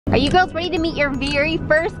Are you girls ready to meet your very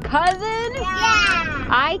first cousin? Yeah.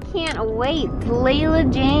 I can't wait. It's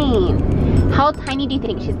Layla-Jane. How tiny do you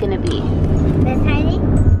think she's gonna be? This tiny?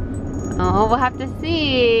 Oh, we'll have to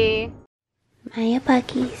see. Maya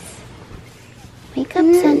Buckies. Wake up,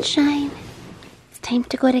 sunshine. It's time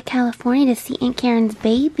to go to California to see Aunt Karen's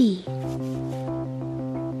baby.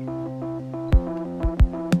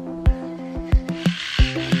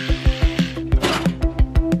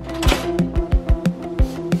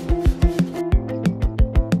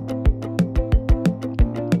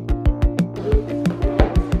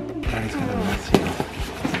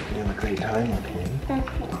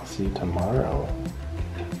 I'll see you tomorrow.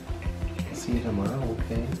 I'll see you tomorrow,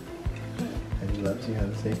 okay? And he loves you. Have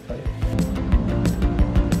a safe flight.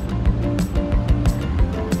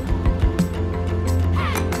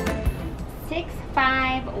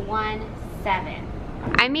 6517.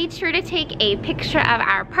 I made sure to take a picture of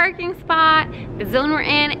our parking spot, the zone we're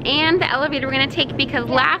in, and the elevator we're gonna take because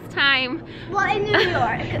last time... Well, in New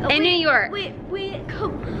York. In New York. We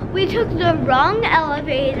took the wrong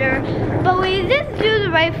elevator, but we didn't do the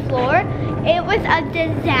right floor. It was a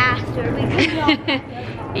disaster. We could not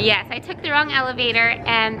Yes, I took the wrong elevator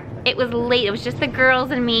and it was late. It was just the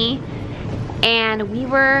girls and me. And we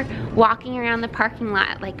were walking around the parking lot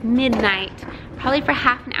at like midnight, probably for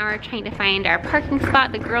half an hour trying to find our parking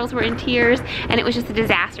spot. The girls were in tears and it was just a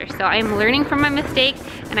disaster. So I am learning from my mistakes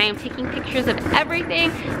and I am taking pictures of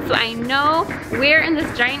everything so I know where in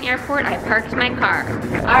this giant airport I parked my car.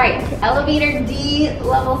 All right, elevator D,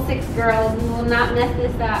 level 6 girls. We will not mess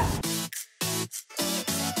this up.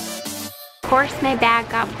 Of course, my bag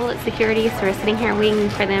got pulled at security, so we're sitting here waiting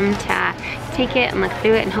for them to take it and look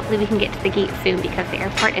through it, and hopefully we can get to the gate soon because the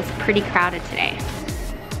airport is pretty crowded today.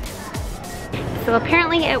 So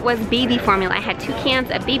apparently it was baby formula. I had 2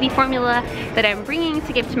 cans of baby formula that I'm bringing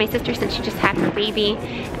to give to my sister since she just had her baby,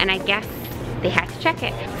 and I guess they had to check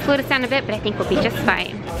it. Slowed us down a bit, but I think we'll be just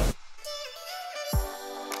fine.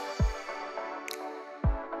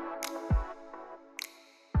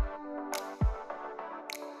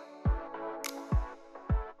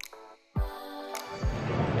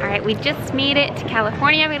 Alright, we just made it to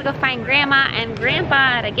California. We're gonna go find Grandma and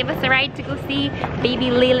Grandpa to give us a ride to go see baby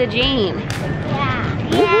Layla-Jane. Yeah.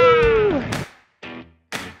 Yeah.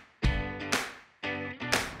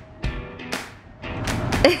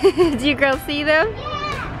 Do you girls see them?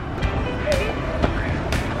 Yeah.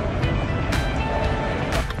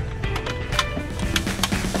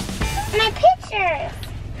 My pictures.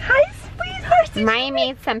 Hi, sweetheart. Maya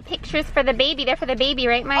made some pictures for the baby. They're for the baby,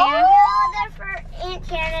 right, Maya? Oh, they're for Aunt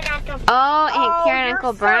Karen and Uncle Brian. Oh, Aunt Karen and you're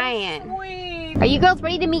Uncle so Brian. sweet. Are you girls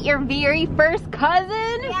ready to meet your very first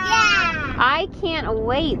cousin? Yeah. I can't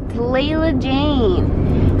wait. It's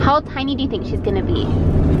Layla-Jane. How tiny do you think she's gonna be?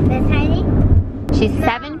 This tiny? She's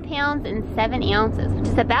 7 pounds and 7 ounces, which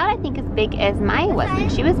is about, I think, as big as Maya was when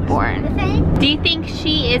she was born. This tiny? Do you think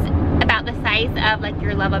she is about the size of like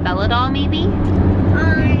your Layla doll, maybe?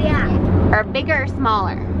 Yeah. Or bigger or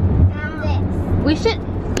smaller? This. We should,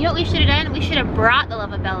 you know what we should have done? We should have brought the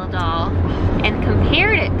Layla doll and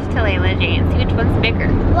compared it to Layla-Jane, see which one's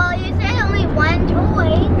bigger. Well, you said only one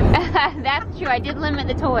toy. That's true, I did limit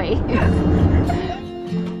the toy.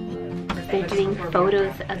 They're doing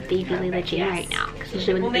photos of baby Layla-Jane right now. Because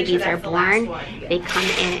usually when the babies are born, they come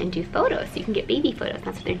in and do photos. So you can get baby photos.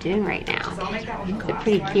 That's what they're doing right now. They're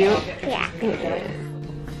pretty cute. Yeah.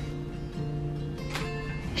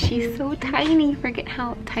 She's so tiny. Forget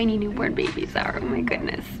how tiny newborn babies are. Oh my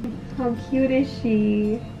goodness. How cute is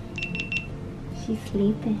she? She's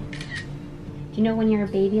sleeping. Do you know when you're a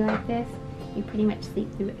baby like this, you pretty much sleep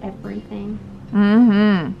through everything?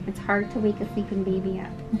 Mm-hmm. It's hard to wake a sleeping baby up.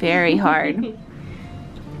 Very hard.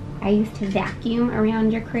 I used to vacuum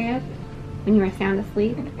around your crib when you were sound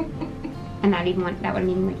asleep. And that wouldn't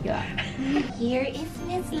even wake you up. Here is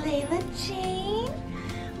Miss Layla-Jane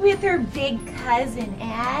with her big cousin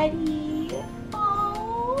Addy.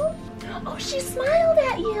 Oh, she smiled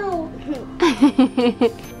at you.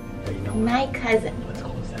 My cousin.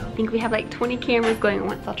 I think we have like 20 cameras going at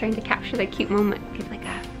once, all trying to capture that cute moment. We have like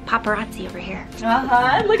a paparazzi over here.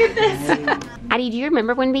 Look at this. Addy, do you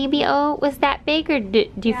remember when baby O was that big, or do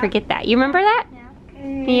you forget that? You remember that?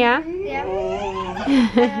 Yeah? Yeah.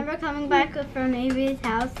 I remember coming back from Avery's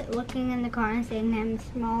house, looking in the car and saying I'm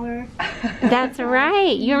smaller. That's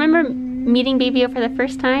right. You remember meeting baby O for the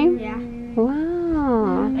first time? Yeah.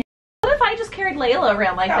 Wow. What if I just carried Layla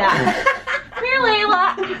around like that? Come here,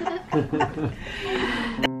 Layla.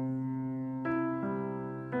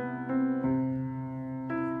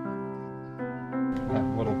 That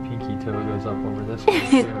little pinky toe goes up over this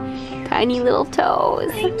one. Tiny little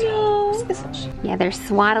toes. I know. kisses. Yeah, they're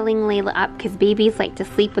swaddling Layla up because babies like to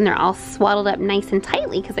sleep when they're all swaddled up nice and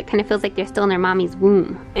tightly because it kind of feels like they're still in their mommy's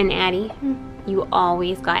womb. And Addy, you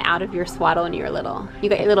always got out of your swaddle when you were little. You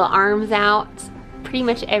got your little arms out pretty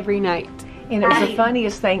much every night. And it was the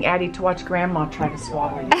funniest thing, Addy, to watch Grandma try to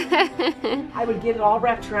swaddle you. I would get it all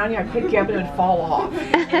wrapped around you, I'd pick you up and it would fall off.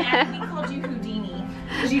 And Addy, we called you Houdini.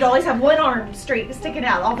 Because you'd always have one arm straight sticking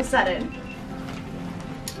out all of a sudden.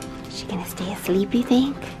 Is she gonna stay asleep, you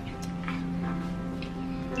think?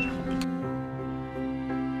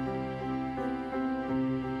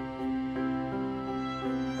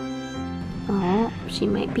 Oh, she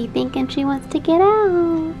might be thinking she wants to get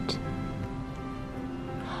out.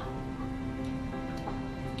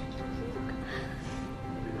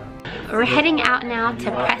 We're heading out now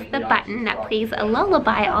to press the button that plays a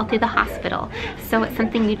lullaby all through the hospital. So it's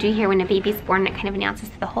something you do here when a baby's born that kind of announces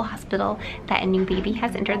to the whole hospital that a new baby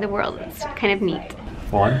has entered the world. It's kind of neat.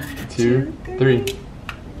 1, 2, 3.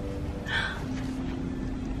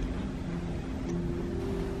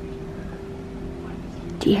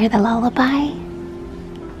 Do you hear the lullaby?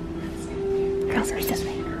 Girls are just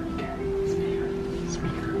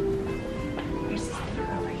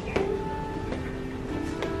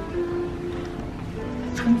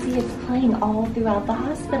See, it's playing all throughout the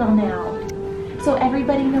hospital now. So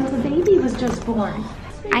everybody knows a baby was just born.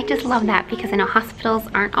 I just love that because I know hospitals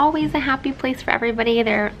aren't always a happy place for everybody.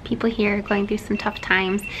 There are people here going through some tough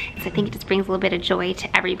times. So I think it just brings a little bit of joy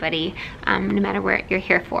to everybody, no matter what you're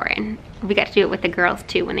here for. And we got to do it with the girls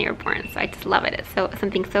too when they were born. So I just love it. It's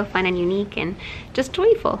something so fun and unique and just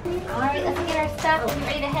joyful. All right, let's get our stuff and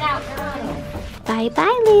ready to head out.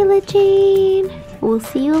 Bye-bye, Layla-Jane. We'll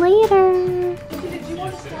see you later.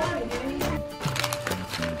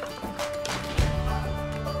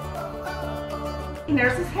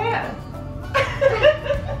 There's his head.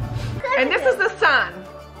 And this is the sun.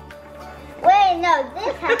 Wait, no,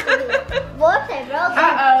 this has to be Walther.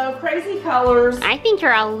 Uh-oh, crazy colors. I think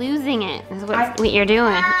you're all losing it, is what you're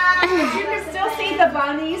doing. You can still see the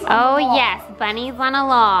bunnies on the wall. Yes, bunnies on a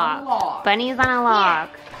log. Bunnies on a log.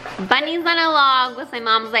 Bunnies on a log was my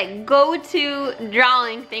mom's like go-to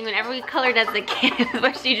drawing thing whenever we colored as a kid.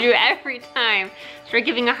 What she drew every time. So we're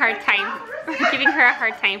giving a hard time. We're giving her a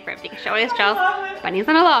hard time for it because she always draws bunnies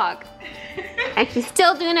on a log. And she's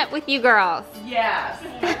still doing it with you girls. Yes.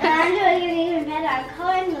 I'm doing it even better. I'm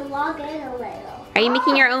coloring the log in a little. Are you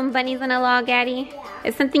making your own bunnies on a log, Addy? Yeah.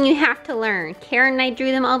 It's something you have to learn. Karen and I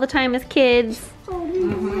drew them all the time as kids.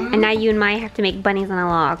 And now you and Maya have to make bunnies on a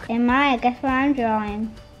log. And Maya, guess what I'm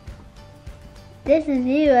drawing? This is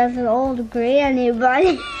you as an old granny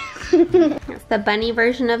bunny. That's the bunny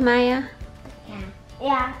version of Maya.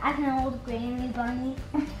 Yeah, as an old granny bunny.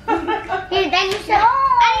 Here, then you show.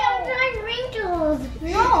 I am drawing wrinkles.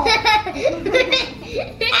 No.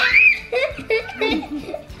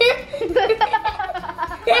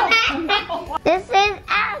 This is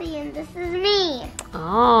Addy and this is me.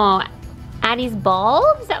 Oh, Addy's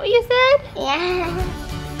bald? Is that what you said? Yeah.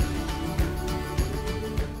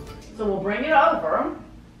 So we'll bring it over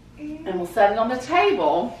and we'll set it on the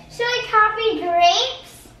table. Should we copy grapes?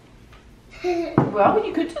 Well,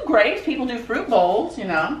 you could do grapes. People do fruit bowls, you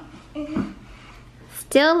know.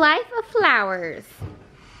 Still life of flowers.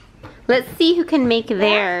 Let's see who can make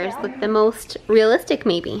theirs look the most realistic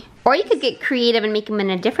maybe. Or you could get creative and make them in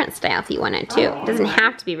a different style if you wanted to. It doesn't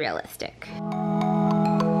have to be realistic.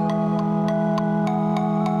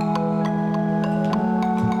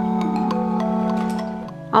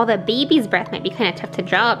 All the baby's breath might be kind of tough to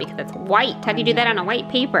draw because it's white. How do you do that on a white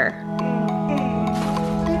paper?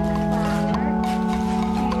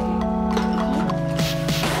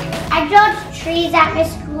 I drew trees at my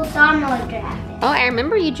school, so I'm really good at it. Oh, I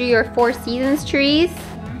remember you drew your 4 seasons trees.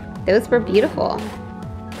 Those were beautiful.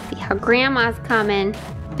 See how grandma's coming.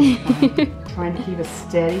 Trying to keep a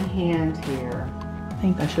steady hand here. I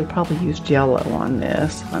think I should probably use Jello on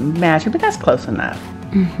this. I'm matching, but that's close enough.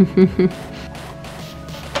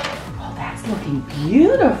 Oh, that's looking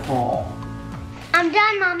beautiful. I'm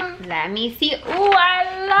done, Mama. Let me see. Oh, I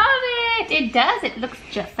love it. It does. It looks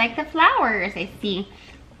just like the flowers. I see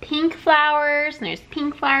pink flowers, and there's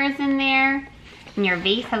pink flowers in there. And your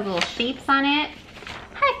vase has little shapes on it.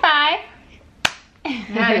 High five.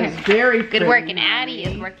 That is very good work, and Addy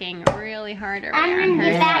is working really hard over there on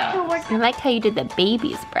her back to stuff. work. I like how you did the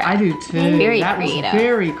baby's breath. I do too. Very that creative. was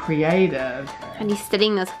very creative. And he's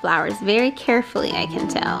studying those flowers very carefully, I can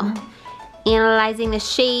tell. Analyzing the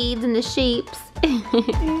shades and the shapes.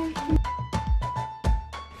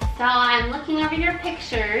 So I'm looking over your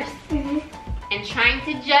pictures and trying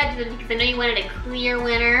to judge them because I know you wanted a clear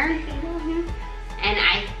winner. And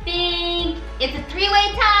I think it's a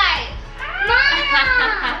 3-way tie.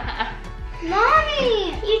 Mama!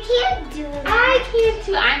 Mommy, you can't do that. I can't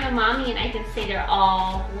too. I'm a mommy and I can say they're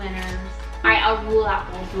all winners. All right, we'll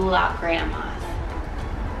rule out grandmas.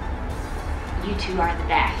 You two are the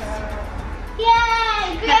best.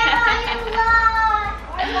 Yay, Grandma, you lost.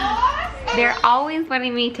 I lost? They're always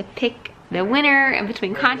wanting me to pick the winner in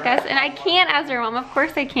between contests, and I can't as their mom. Of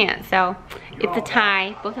course I can't. So it's a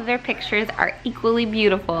tie. Both of their pictures are equally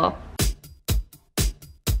beautiful.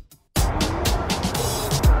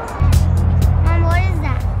 Mom, what is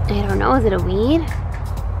that? I don't know. Is it a weed?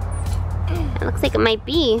 It looks like it might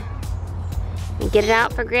be. You get it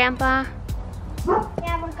out for Grandpa.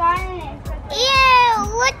 Yeah, we're gardening. Ew,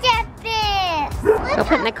 look at this. Go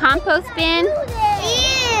put in the compost bin. Ew.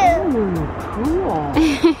 Ooh, cool.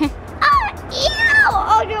 Ew.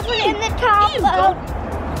 Oh, you'll put it in the compost.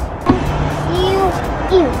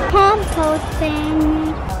 Ew. Compost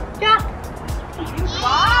bin. Drop.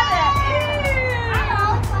 Got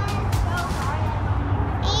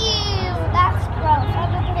Ew, that's gross. I'm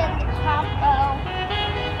gonna put it in the compost.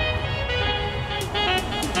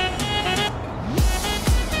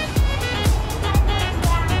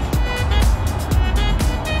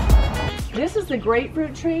 This is the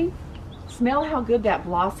grapefruit tree. Smell how good that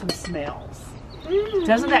blossom smells.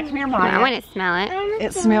 Doesn't that? Come here, Maya. I want to smell it.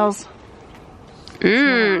 It smells.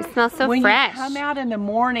 Mmm, smells so when fresh. you come out in the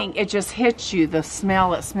morning, it just hits you. The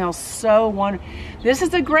smell. It smells so wonderful. This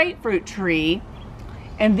is a grapefruit tree,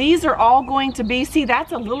 and these are all going to be. See,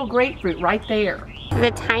 that's a little grapefruit right there.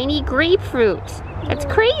 The tiny grapefruit. That's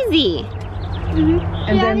crazy.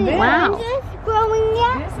 And then this. Wow. Is this growing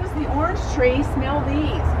yet? This is the orange tree. Smell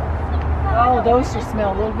these. Oh, those just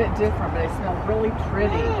smell a little bit different, but they smell really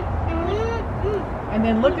pretty. And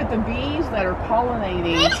then look at the bees that are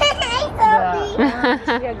pollinating.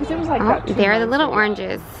 Yeah, because it was like that. Oh, there are the little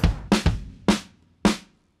oranges.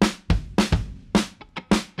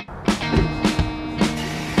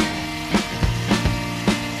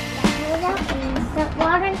 The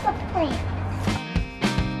water's a plant.